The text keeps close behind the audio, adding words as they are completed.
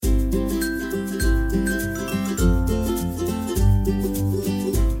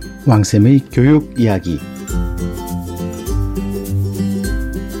왕쌤의 교육 이야기.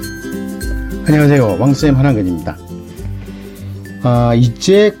 안녕하세요. 왕쌤 한한근입니다.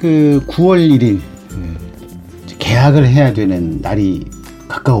 이제 9월 1일 개학을 해야 되는 날이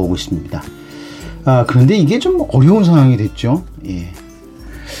가까워오고 있습니다. 그런데 이게 좀 어려운 상황이 됐죠. 예.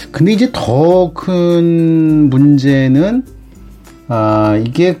 근데 이제 더 큰 문제는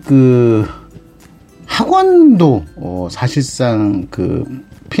이게 학원도 사실상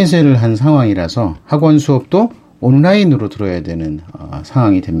폐쇄를 한 상황이라서 학원 수업도 온라인으로 들어야 되는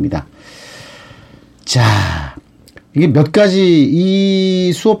상황이 됩니다. 자, 이게 몇 가지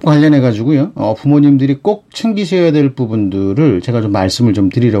이 수업 관련해 가지고요. 부모님들이 꼭 챙기셔야 될 부분들을 제가 좀 말씀을 좀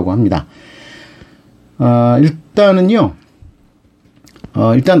드리려고 합니다. 일단은요.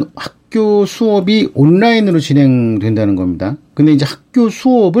 일단 학교 수업이 온라인으로 진행된다는 겁니다. 근데 이제 학교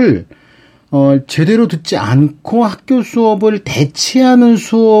수업을 제대로 듣지 않고 학교 수업을 대체하는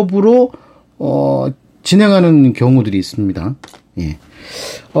수업으로 진행하는 경우들이 있습니다. 예.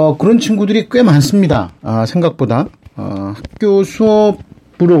 그런 친구들이 꽤 많습니다. 생각보다 학교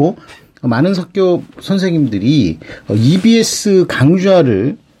수업으로 많은 학교 선생님들이 EBS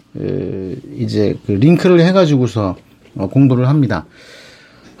강좌를 이제 링크를 해가지고서 공부를 합니다.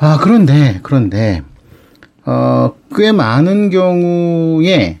 그런데 꽤 많은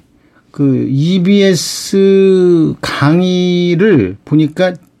경우에 EBS 강의를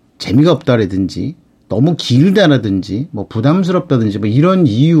보니까 재미가 없다라든지 너무 길다라든지 뭐 부담스럽다든지 뭐 이런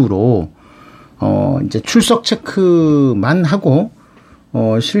이유로 이제 출석 체크만 하고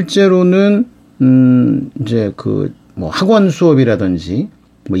실제로는 이제 뭐 학원 수업이라든지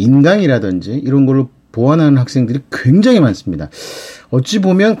뭐 인강이라든지 이런 걸로 보완하는 학생들이 굉장히 많습니다. 어찌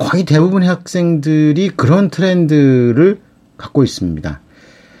보면 거의 대부분의 학생들이 그런 트렌드를 갖고 있습니다.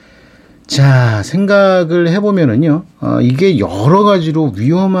 자, 생각을 해보면은요, 이게 여러 가지로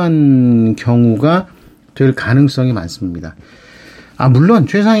위험한 경우가 될 가능성이 많습니다. 물론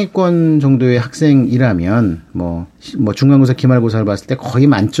최상위권 정도의 학생이라면 뭐 중간고사, 기말고사를 봤을 때 거의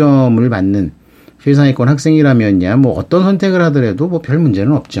만점을 받는 최상위권 학생이라면야 뭐 어떤 선택을 하더라도 뭐 별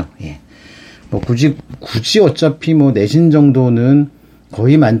문제는 없죠. 예. 뭐 굳이 어차피 뭐 내신 정도는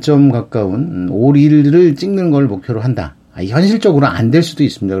거의 만점 가까운 올 1을 찍는 걸 목표로 한다. 현실적으로 안 될 수도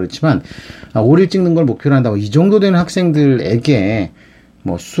있습니다. 그렇지만 올 1 찍는 걸 목표로 한다고 이 정도 되는 학생들에게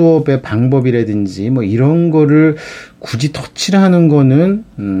뭐 수업의 방법이라든지 뭐 이런 거를 굳이 터치를 하는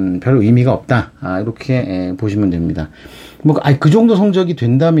거는 별 의미가 없다. 이렇게 보시면 됩니다. 뭐 그 정도 성적이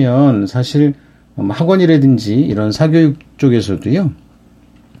된다면 사실 학원이라든지 이런 사교육 쪽에서도요.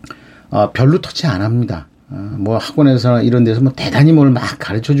 별로 터치 안 합니다. 뭐 학원에서 이런 데서 뭐 대단히 뭘 막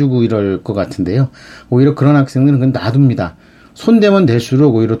가르쳐주고 이럴 것 같은데요. 오히려 그런 학생들은 그냥 놔둡니다. 손대면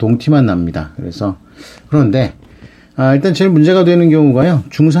될수록 오히려 동티만 납니다. 그런데 일단 제일 문제가 되는 경우가요.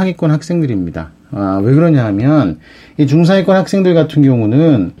 중상위권 학생들입니다. 왜 그러냐 하면 이 중상위권 학생들 같은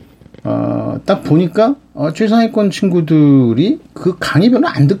경우는 딱 보니까 최상위권 친구들이 그 강의 별로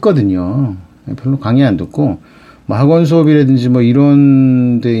안 듣거든요. 별로 강의 안 듣고 뭐 학원 수업이라든지 뭐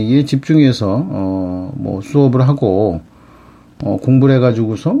이런 데에 집중해서 뭐 수업을 하고 공부를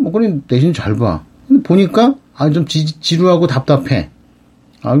해가지고서 뭐 그래 내신 잘 봐. 근데 보니까 좀 지루하고 답답해.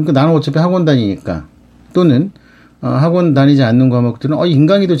 그러니까 나는 어차피 학원 다니니까 또는 학원 다니지 않는 과목들은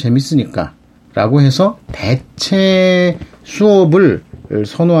인강이 더 재밌으니까 라고 해서 대체 수업을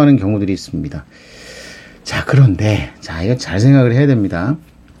선호하는 경우들이 있습니다. 자, 그런데 이거 잘 생각을 해야 됩니다.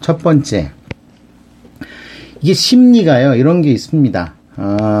 첫 번째, 이게 심리가요, 이런 게 있습니다.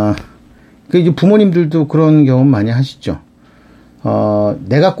 이제 부모님들도 그런 경험 많이 하시죠.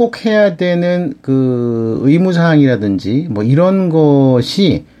 내가 꼭 해야 되는 의무사항이라든지, 뭐 이런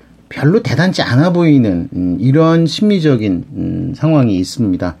것이 별로 대단치 않아 보이는, 이런 심리적인, 상황이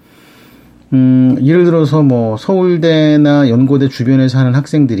있습니다. 예를 들어서 뭐 서울대나 연고대 주변에 사는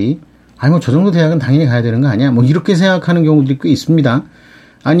학생들이, 뭐 저 정도 대학은 당연히 가야 되는 거 아니야? 뭐 이렇게 생각하는 경우들이 꽤 있습니다.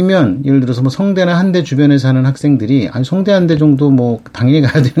 아니면 예를 들어서 뭐 성대나 한대 주변에 사는 학생들이 성대 한대 정도 뭐 당연히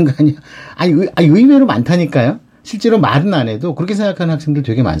가야 되는 거 아니야? 의외로 많다니까요. 실제로 말은 안 해도 그렇게 생각하는 학생들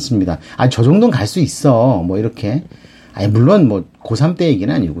되게 많습니다. 저 정도는 갈 수 있어. 뭐 이렇게. 물론 뭐 고3 때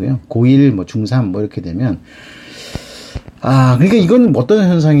얘기는 아니고요. 고1 뭐 중3 뭐 이렇게 되면 그러니까 이건 어떤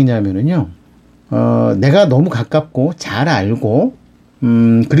현상이냐면은요. 내가 너무 가깝고 잘 알고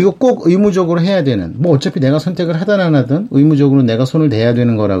그리고 꼭 의무적으로 해야 되는, 뭐 어차피 내가 선택을 하든 안 하든 의무적으로 내가 손을 대야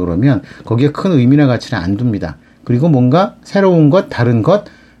되는 거라 그러면 거기에 큰 의미나 가치를 안 둡니다. 그리고 뭔가 새로운 것, 다른 것,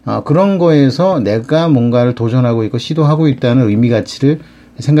 그런 거에서 내가 뭔가를 도전하고 있고 시도하고 있다는 의미 가치를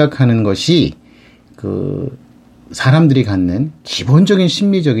생각하는 것이 사람들이 갖는 기본적인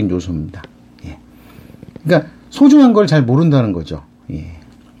심리적인 요소입니다. 예. 그러니까 소중한 걸 잘 모른다는 거죠. 예.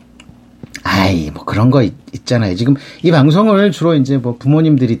 뭐 그런 거 있잖아요. 지금 이 방송을 주로 이제 뭐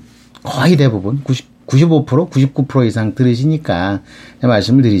부모님들이 거의 대부분 95%, 99% 이상 들으시니까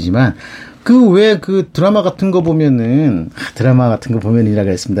말씀을 드리지만, 그 왜 그 드라마 같은 거 보면은, 드라마 같은 거 보면이라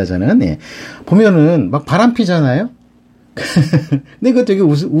그랬습니다, 저는. 예. 보면은 막 바람 피잖아요? 근데 그거 되게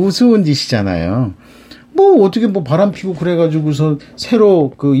우스운 짓이잖아요. 뭐 어떻게 뭐 바람 피고 그래가지고서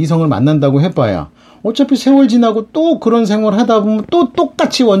새로 그 이성을 만난다고 해봐야 어차피 세월 지나고 또 그런 생활 하다 보면 또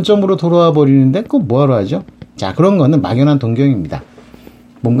똑같이 원점으로 돌아와 버리는데 그거 뭐하러 하죠? 자, 그런 거는 막연한 동경입니다.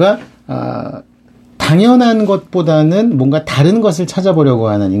 뭔가 당연한 것보다는 뭔가 다른 것을 찾아보려고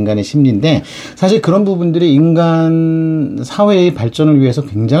하는 인간의 심리인데, 사실 그런 부분들이 인간 사회의 발전을 위해서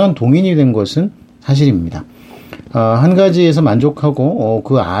굉장한 동인이 된 것은 사실입니다. 한 가지에서 만족하고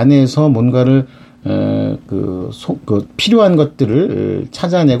그 안에서 뭔가를 필요한 것들을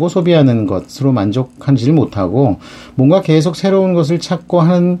찾아내고 소비하는 것으로 만족하지를 못하고 뭔가 계속 새로운 것을 찾고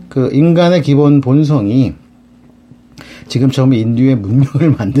하는 그 인간의 기본 본성이 지금처럼 인류의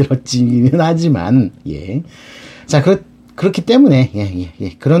문명을 만들었지는 하지만, 예. 자, 그렇기 때문에,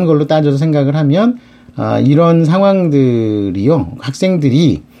 그런 걸로 따져서 생각을 하면, 이런 상황들이요,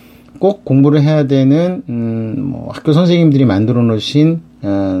 학생들이 꼭 공부를 해야 되는, 뭐 학교 선생님들이 만들어 놓으신,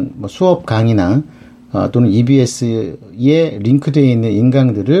 뭐 수업 강의나, 또는 EBS에 링크되어 있는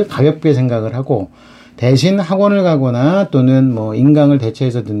인강들을 가볍게 생각을 하고, 대신 학원을 가거나 또는 뭐 인강을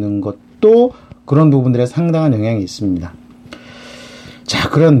대체해서 듣는 것도 그런 부분들에 상당한 영향이 있습니다. 자,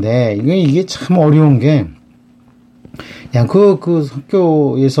 그런데 이게 참 어려운 게, 그냥 그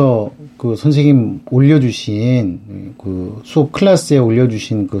학교에서 그 선생님 올려주신 그 수업 클래스에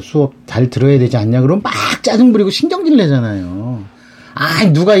올려주신 그 수업 잘 들어야 되지 않냐 그러면 막 짜증 부리고 신경질 내잖아요.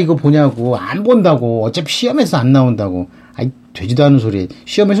 누가 이거 보냐고, 안 본다고, 어차피 시험에서 안 나온다고. 되지도 않은 소리.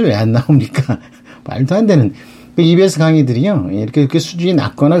 시험에서 왜 안 나옵니까? 말도 안 되는. 그 EBS 강의들이요, 이렇게 수준이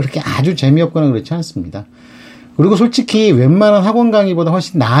낮거나 그렇게 아주 재미없거나 그렇지 않습니다. 그리고 솔직히 웬만한 학원 강의보다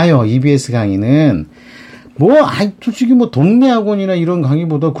훨씬 나아요, EBS 강의는. 솔직히 동네 학원이나 이런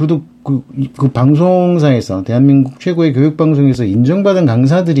강의보다 그래도 그 방송사에서, 대한민국 최고의 교육방송에서 인정받은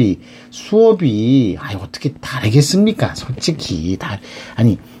강사들이 수업이, 어떻게 다르겠습니까? 솔직히,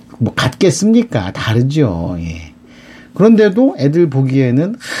 같겠습니까? 다르죠, 예. 그런데도 애들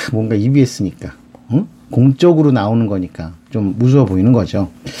보기에는, 뭔가 EBS니까, 응? 공적으로 나오는 거니까 좀 무서워 보이는 거죠.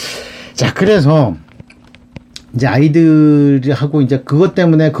 자, 그래서, 이제 아이들하고 이제 그것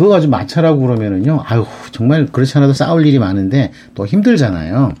때문에 그거 가지고 마찰하고 그러면은요, 정말 그렇지 않아도 싸울 일이 많은데 또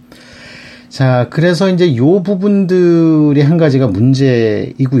힘들잖아요. 자, 그래서 이제 요 부분들이 한 가지가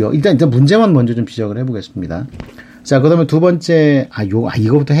문제이고요. 일단 문제만 먼저 좀 지적을 해보겠습니다. 자, 그 다음에 두 번째,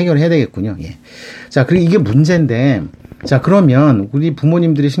 이거부터 해결해야 되겠군요. 예. 자, 그리고 이게 문제인데, 자, 그러면 우리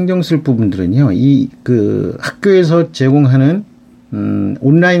부모님들이 신경 쓸 부분들은요, 학교에서 제공하는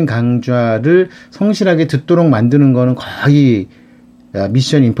온라인 강좌를 성실하게 듣도록 만드는 거는 거의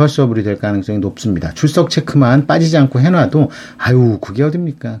미션 임퍼서블이 될 가능성이 높습니다. 출석 체크만 빠지지 않고 해놔도, 그게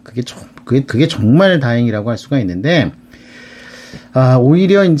어딥니까? 그게 정말 다행이라고 할 수가 있는데,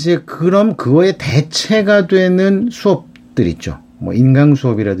 오히려 이제 그럼 그거에 대체가 되는 수업들 있죠. 뭐 인강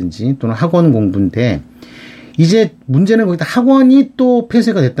수업이라든지 또는 학원 공부인데, 이제 문제는 거기다 학원이 또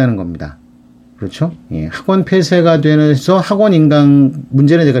폐쇄가 됐다는 겁니다. 그렇죠? 예, 학원 폐쇄가 되면서 학원 인강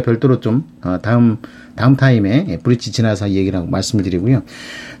문제는 제가 별도로 좀 다음 타임에 브릿지 지나서 얘기를 하고 말씀을 드리고요.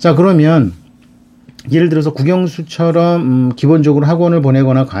 자, 그러면 예를 들어서 국영수처럼 기본적으로 학원을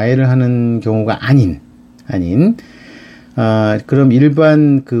보내거나 과외를 하는 경우가 아닌 그럼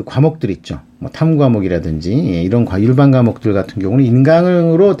일반 그 과목들 있죠. 뭐 탐구 과목이라든지 이런 일반 과목들 같은 경우는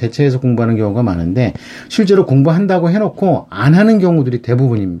인강으로 대체해서 공부하는 경우가 많은데, 실제로 공부한다고 해놓고 안 하는 경우들이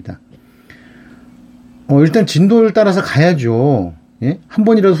대부분입니다. 일단 진도를 따라서 가야죠. 예? 한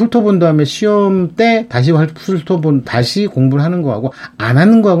번이라도 훑어본 다음에 시험 때 다시 다시 공부를 하는 거하고 안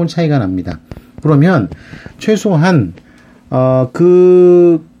하는 거하고는 차이가 납니다. 그러면 최소한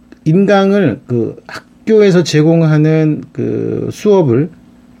그 인강을 학교에서 제공하는 그 수업을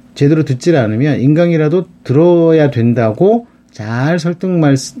제대로 듣질 않으면 인강이라도 들어야 된다고 잘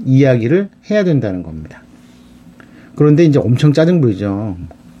설득말 이야기를 해야 된다는 겁니다. 그런데 이제 엄청 짜증 부리죠.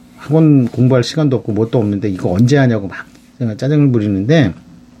 학원 공부할 시간도 없고 뭣도 없는데 이거 언제 하냐고 막 짜증을 부리는데,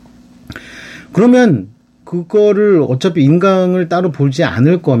 그러면 그거를 어차피 인강을 따로 보지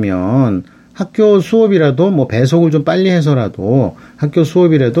않을 거면 학교 수업이라도 뭐 배속을 좀 빨리 해서라도 학교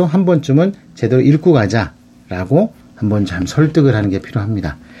수업이라도 한 번쯤은 제대로 읽고 가자라고 한번 참 설득을 하는 게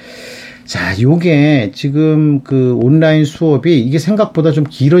필요합니다. 자, 요게 지금 그 온라인 수업이 이게 생각보다 좀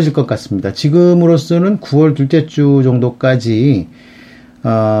길어질 것 같습니다. 지금으로서는 9월 둘째 주 정도까지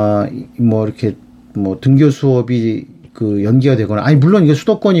뭐 이렇게 뭐 등교 수업이 그 연기가 되거나, 아니, 물론 이게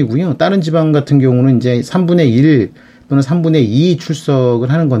수도권이고요. 다른 지방 같은 경우는 이제 3분의 1 또는 3분의 2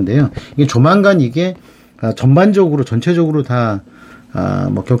 출석을 하는 건데요. 이게 조만간 이게 전반적으로, 전체적으로 다,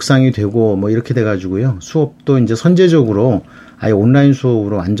 뭐 격상이 되고 뭐 이렇게 돼가지고요. 수업도 이제 선제적으로 아예 온라인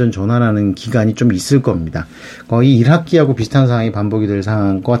수업으로 완전 전환하는 기간이 좀 있을 겁니다. 거의 1학기하고 비슷한 상황이 반복이 될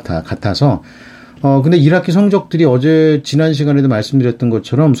상황 같아서, 근데 1학기 성적들이 어제 지난 시간에도 말씀드렸던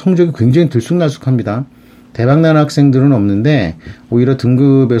것처럼 성적이 굉장히 들쑥날쑥합니다. 대박난 학생들은 없는데 오히려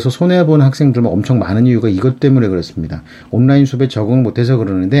등급에서 손해본 학생들만 엄청 많은 이유가 이것 때문에 그렇습니다. 온라인 수업에 적응 못해서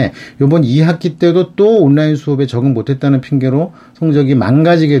그러는데 이번 2학기 때도 또 온라인 수업에 적응 못했다는 핑계로 성적이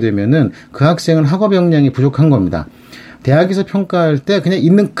망가지게 되면은 그 학생은 학업 역량이 부족한 겁니다. 대학에서 평가할 때 그냥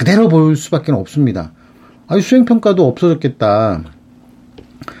있는 그대로 볼 수밖에 없습니다. 아니, 수행평가도 없어졌겠다.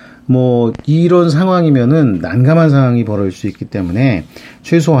 뭐 이런 상황이면은 난감한 상황이 벌어질 수 있기 때문에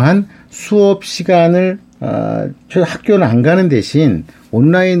최소한 수업 시간을 학교는 안 가는 대신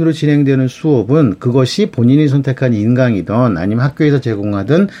온라인으로 진행되는 수업은 그것이 본인이 선택한 인강이든 아니면 학교에서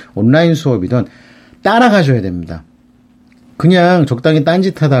제공하던 온라인 수업이든 따라가셔야 됩니다. 그냥 적당히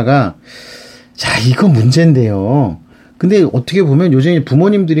딴짓하다가 자, 이거 문제인데요. 근데 어떻게 보면 요즘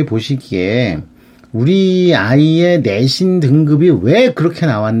부모님들이 보시기에 우리 아이의 내신 등급이 왜 그렇게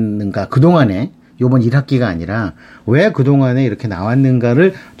나왔는가, 그동안에, 요번 1학기가 아니라 왜 그동안에 이렇게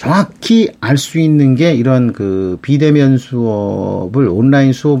나왔는가를 정확히 알 수 있는 게 이런 그 비대면 수업을,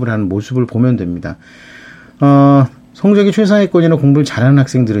 온라인 수업을 하는 모습을 보면 됩니다. 성적이 최상위권이나 공부를 잘하는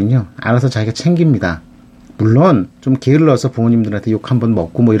학생들은요, 알아서 자기가 챙깁니다. 물론 좀 게을러서 부모님들한테 욕 한번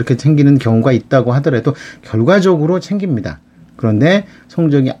먹고 뭐 이렇게 챙기는 경우가 있다고 하더라도 결과적으로 챙깁니다. 그런데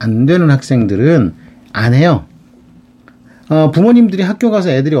성적이 안 되는 학생들은 안 해요. 부모님들이 학교 가서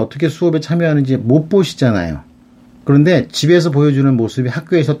애들이 어떻게 수업에 참여하는지 못 보시잖아요. 그런데 집에서 보여주는 모습이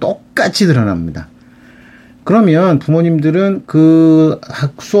학교에서 똑같이 드러납니다. 그러면 부모님들은 그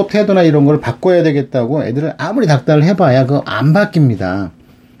수업 태도나 이런 걸 바꿔야 되겠다고 애들을 아무리 닥달을 해봐야 그거 안 바뀝니다.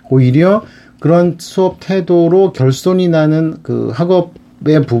 오히려 그런 수업 태도로 결손이 나는 그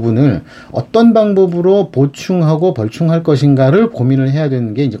학업의 부분을 어떤 방법으로 보충하고 벌충할 것인가를 고민을 해야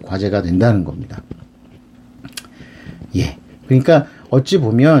되는 게 이제 과제가 된다는 겁니다. 예. 그러니까 어찌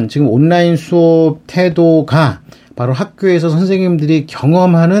보면 지금 온라인 수업 태도가 바로 학교에서 선생님들이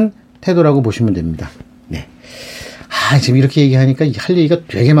경험하는 태도라고 보시면 됩니다. 네. 지금 이렇게 얘기하니까 할 얘기가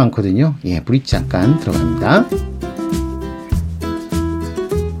되게 많거든요. 예, 브릿지 잠깐 들어갑니다.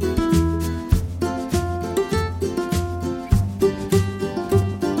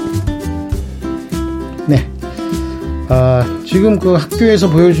 네. 지금 그 학교에서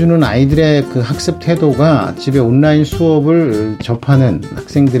보여주는 아이들의 그 학습 태도가 집에 온라인 수업을 접하는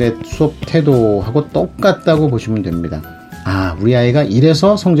학생들의 수업 태도하고 똑같다고 보시면 됩니다. 우리 아이가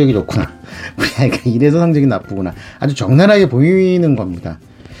이래서 성적이 좋구나. 우리 아이가 이래서 성적이 나쁘구나. 아주 적나라하게 보이는 겁니다.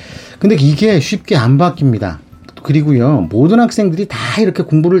 근데 이게 쉽게 안 바뀝니다. 그리고요, 모든 학생들이 다 이렇게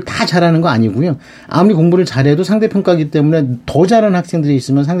공부를 다 잘하는 거 아니고요. 아무리 공부를 잘해도 상대평가이기 때문에 더 잘하는 학생들이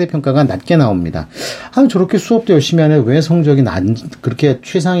있으면 상대평가가 낮게 나옵니다. 저렇게 수업도 열심히 하네. 왜 성적이 그렇게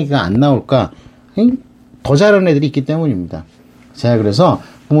최상위가 안 나올까? 더 잘하는 애들이 있기 때문입니다. 자, 그래서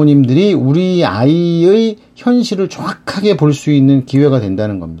부모님들이 우리 아이의 현실을 정확하게 볼 수 있는 기회가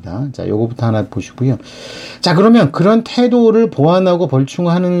된다는 겁니다. 자, 요거부터 하나 보시고요. 자, 그러면 그런 태도를 보완하고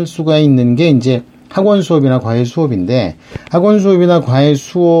벌충할 수가 있는 게 이제 학원 수업이나 과외 수업인데, 학원 수업이나 과외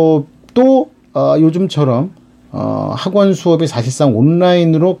수업도 요즘처럼 학원 수업이 사실상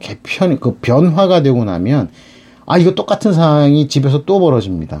온라인으로 변화가 되고 나면 이거 똑같은 상황이 집에서 또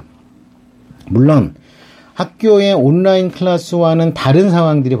벌어집니다. 물론 학교의 온라인 클래스와는 다른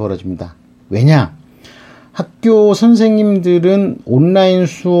상황들이 벌어집니다. 왜냐? 학교 선생님들은 온라인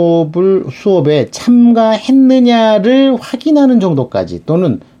수업에 참가했느냐를 확인하는 정도까지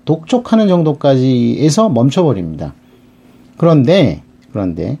또는 독촉하는 정도까지에서 멈춰버립니다. 그런데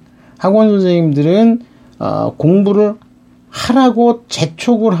학원 선생님들은 공부를 하라고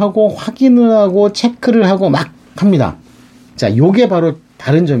재촉을 하고 확인을 하고 체크를 하고 막 합니다. 자, 요게 바로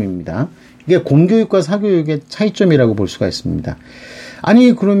다른 점입니다. 이게 공교육과 사교육의 차이점이라고 볼 수가 있습니다.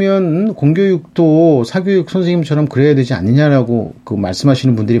 그러면 공교육도 사교육 선생님처럼 그래야 되지 않느냐라고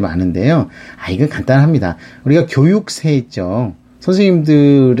말씀하시는 분들이 많은데요. 이건 간단합니다. 우리가 교육세 있죠.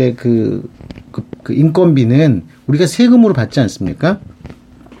 선생님들의 그 인건비는 우리가 세금으로 받지 않습니까?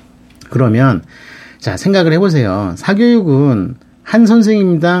 그러면, 자, 생각을 해보세요. 사교육은 한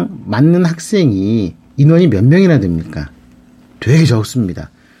선생님당 맞는 학생이 인원이 몇 명이나 됩니까? 되게 적습니다.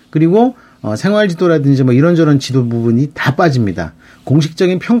 그리고, 생활지도라든지 뭐 이런저런 지도 부분이 다 빠집니다.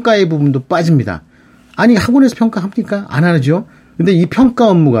 공식적인 평가의 부분도 빠집니다. 학원에서 평가합니까? 안 하죠? 근데 이 평가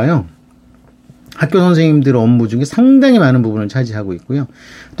업무가요, 학교 선생님들 업무 중에 상당히 많은 부분을 차지하고 있고요.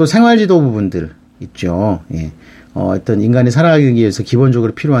 또 생활지도 부분들 있죠. 예. 어떤 인간이 살아가기 위해서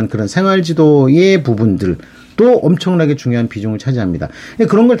기본적으로 필요한 그런 생활지도의 부분들도 엄청나게 중요한 비중을 차지합니다.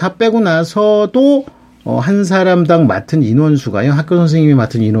 그런 걸 다 빼고 나서도 한 사람당 맡은 인원수가요. 학교 선생님이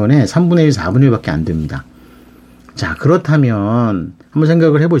맡은 인원의 3분의 1, 4분의 1밖에 안 됩니다. 자, 그렇다면 한번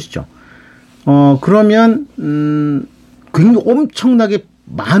생각을 해보시죠. 그러면 굉장히 엄청나게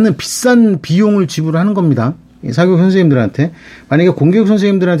많은 비싼 비용을 지불하는 겁니다. 사교육 선생님들한테. 만약에 공교육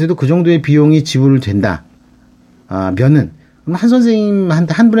선생님들한테도 그 정도의 비용이 지불된다. 면은 한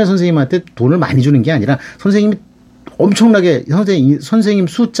선생님한테 한 분의 선생님한테 돈을 많이 주는 게 아니라 선생님이 엄청나게 선생님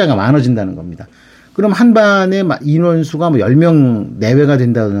숫자가 많아진다는 겁니다. 그럼 한 반의 인원수가 뭐 10명 내외가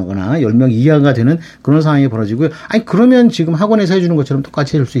된다거나 10명 이하가 되는 그런 상황이 벌어지고요. 아니 그러면 지금 학원에서 해주는 것처럼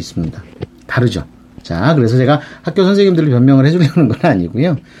똑같이 해줄 수 있습니다. 다르죠. 자, 그래서 제가 학교 선생님들을 변명을 해주려는 건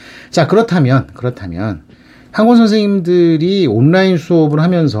아니고요. 자, 그렇다면 학원 선생님들이 온라인 수업을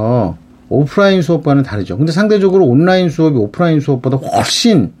하면서 오프라인 수업과는 다르죠. 근데 상대적으로 온라인 수업이 오프라인 수업보다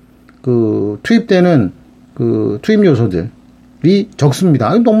훨씬 투입되는 투입 요소들이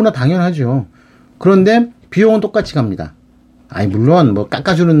적습니다. 너무나 당연하죠. 그런데 비용은 똑같이 갑니다. 물론 뭐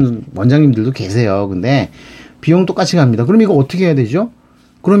깎아주는 원장님들도 계세요. 근데 비용 똑같이 갑니다. 그럼 이거 어떻게 해야 되죠?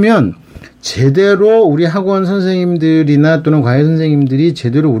 그러면 제대로 우리 학원 선생님들이나 또는 과외 선생님들이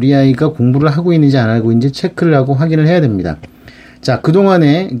제대로 우리 아이가 공부를 하고 있는지 안 하고 있는지 체크를 하고 확인을 해야 됩니다. 자,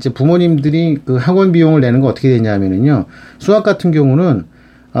 그동안에 이제 부모님들이 그 학원 비용을 내는 거 어떻게 되냐면은요. 수학 같은 경우는,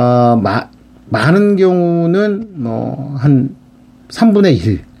 많은 경우는 한 3분의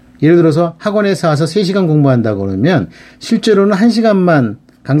 1. 예를 들어서 학원에서 와서 3시간 공부한다 그러면 실제로는 1시간만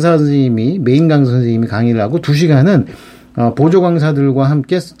강사 선생님이, 메인 강사 선생님이 강의를 하고 2시간은 보조 강사들과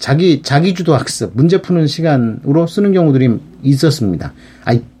함께 자기 주도 학습, 문제 푸는 시간으로 쓰는 경우들이 있었습니다.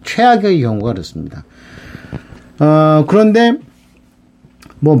 최악의 경우가 그렇습니다. 그런데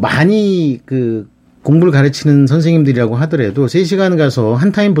뭐 많이 공부를 가르치는 선생님들이라고 하더라도 3시간 가서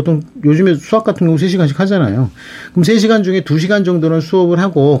한 타임 보통 요즘에 수학 같은 경우 3시간씩 하잖아요. 그럼 3시간 중에 2시간 정도는 수업을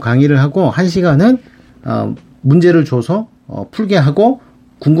하고 강의를 하고 1시간은 문제를 줘서 풀게 하고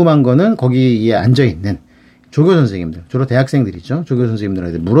궁금한 거는 거기에 앉아 있는 조교 선생님들, 주로 대학생들이죠. 조교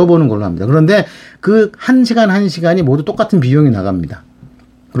선생님들한테 물어보는 걸로 합니다. 그런데 그 1시간이 모두 똑같은 비용이 나갑니다.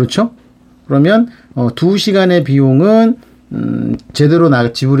 그렇죠? 그러면 2시간의 비용은 제대로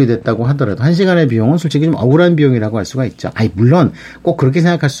지불이 됐다고 하더라도 1시간의 비용은 솔직히 좀 억울한 비용이라고 할 수가 있죠. 물론 꼭 그렇게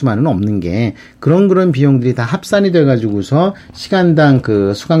생각할 수만은 없는 게 그런 비용들이 다 합산이 돼가지고서 시간당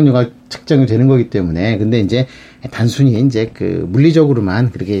수강료가 책정이 되는 거기 때문에 근데 이제 단순히 이제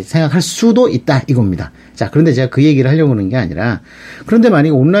물리적으로만 그렇게 생각할 수도 있다 이겁니다. 자, 그런데 제가 그 얘기를 하려고 하는 게 아니라 그런데 만약에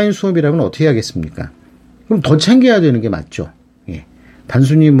온라인 수업이라면 어떻게 하겠습니까? 그럼 더 챙겨야 되는 게 맞죠. 예.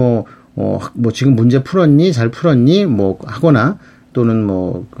 단순히 지금 문제 풀었니? 잘 풀었니? 하거나, 또는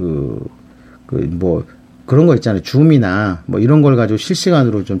그런 거 있잖아요. 줌이나, 이런 걸 가지고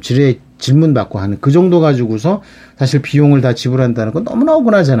실시간으로 좀 질문 받고 하는 그 정도 가지고서 사실 비용을 다 지불한다는 건 너무나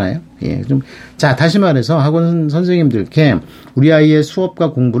억울하잖아요. 예, 자, 다시 말해서 학원 선생님들께 우리 아이의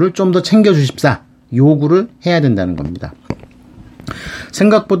수업과 공부를 좀 더 챙겨주십사. 요구를 해야 된다는 겁니다.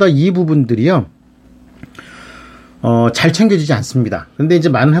 생각보다 이 부분들이요. 잘 챙겨지지 않습니다. 근데 이제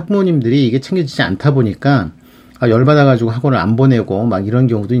많은 학부모님들이 이게 챙겨지지 않다 보니까, 열받아가지고 학원을 안 보내고 막 이런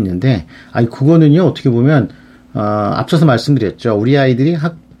경우도 있는데, 그거는요, 어떻게 보면, 앞서서 말씀드렸죠. 우리 아이들이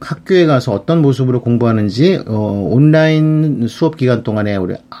학교에 가서 어떤 모습으로 공부하는지, 온라인 수업 기간 동안에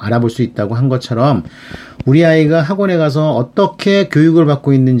우리 알아볼 수 있다고 한 것처럼, 우리 아이가 학원에 가서 어떻게 교육을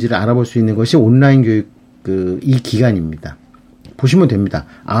받고 있는지를 알아볼 수 있는 것이 온라인 교육, 이 기간입니다. 보시면 됩니다.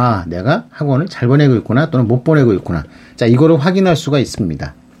 내가 학원을 잘 보내고 있구나 또는 못 보내고 있구나. 자, 이거를 확인할 수가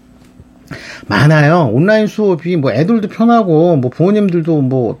있습니다. 많아요. 온라인 수업이 애들도 편하고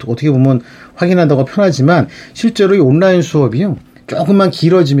부모님들도 어떻게 보면 확인한다고 편하지만 실제로 이 온라인 수업이요. 조금만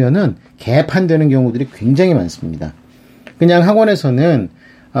길어지면은 개판되는 경우들이 굉장히 많습니다. 그냥 학원에서는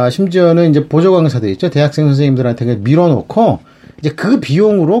심지어는 이제 보조 강사들 있죠. 대학생 선생님들한테 밀어놓고 이제 그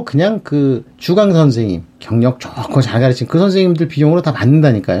비용으로 그냥 주강 선생님, 경력 좋고 잘 가르친 그 선생님들 비용으로 다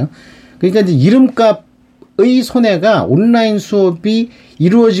받는다니까요. 그러니까 이제 이름값의 손해가 온라인 수업이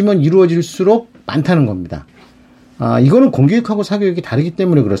이루어지면 이루어질수록 많다는 겁니다. 이거는 공교육하고 사교육이 다르기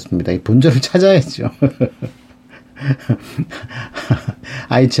때문에 그렇습니다. 이 본질을 찾아야죠.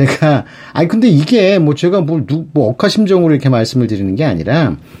 근데 이게 제가 억하심정으로 이렇게 말씀을 드리는 게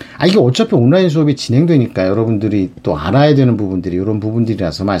아니라, 이게 어차피 온라인 수업이 진행되니까 여러분들이 또 알아야 되는 부분들이 이런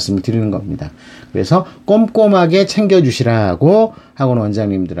부분들이라서 말씀을 드리는 겁니다. 그래서 꼼꼼하게 챙겨주시라고 학원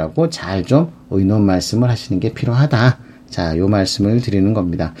원장님들하고 잘 좀 의논 말씀을 하시는 게 필요하다. 자, 요 말씀을 드리는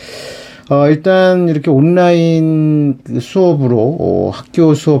겁니다. 일단 이렇게 온라인 수업으로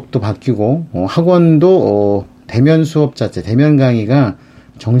학교 수업도 바뀌고 학원도 대면 수업 자체, 대면 강의가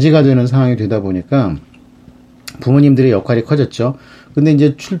정지가 되는 상황이 되다 보니까 부모님들의 역할이 커졌죠. 근데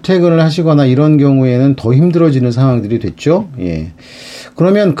이제 출퇴근을 하시거나 이런 경우에는 더 힘들어지는 상황들이 됐죠. 예.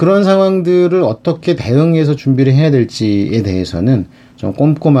 그러면 그런 상황들을 어떻게 대응해서 준비를 해야 될지에 대해서는 좀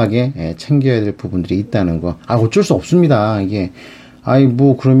꼼꼼하게 챙겨야 될 부분들이 있다는 거. 어쩔 수 없습니다. 이게.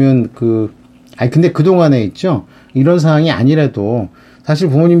 그러면 근데 그동안에 있죠. 이런 상황이 아니라도 사실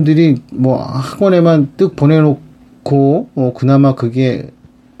부모님들이 학원에만 뜩 보내놓고, 그나마 그게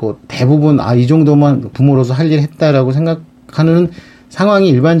대부분, 이 정도만 부모로서 할 일 했다라고 생각하는 상황이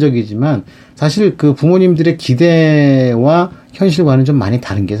일반적이지만 사실 그 부모님들의 기대와 현실과는 좀 많이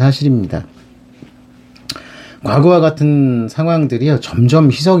다른 게 사실입니다. 과거와 같은 상황들이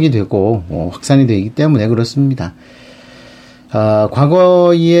점점 희석이 되고 확산이 되기 때문에 그렇습니다.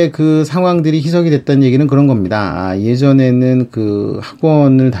 과거의 그 상황들이 희석이 됐다는 얘기는 그런 겁니다. 예전에는 그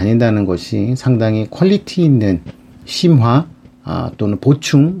학원을 다닌다는 것이 상당히 퀄리티 있는 심화 또는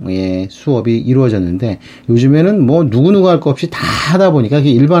보충의 수업이 이루어졌는데 요즘에는 누구누구 할 거 없이 다 하다 보니까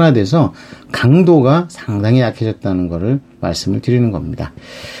그게 일반화돼서 강도가 상당히 약해졌다는 것을 말씀을 드리는 겁니다.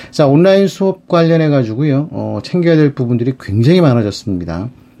 자, 온라인 수업 관련해 가지고요. 챙겨야 될 부분들이 굉장히 많아졌습니다.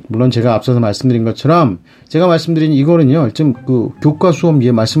 물론 제가 앞서서 말씀드린 것처럼 제가 말씀드린 이거는요. 좀 교과 수업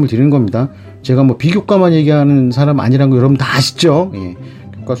말씀을 드리는 겁니다. 제가 비교과만 얘기하는 사람 아니라는 거 여러분 다 아시죠? 예.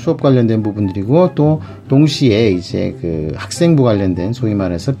 교과 수업 관련된 부분들이고 또 동시에 이제 그 학생부 관련된 소위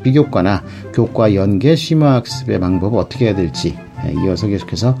말해서 비교과나 교과 연계 심화학습의 방법을 어떻게 해야 될지 이어서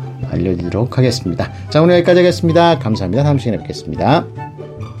계속해서 알려드리도록 하겠습니다. 자, 오늘 여기까지 하겠습니다. 감사합니다. 다음 시간에 뵙겠습니다.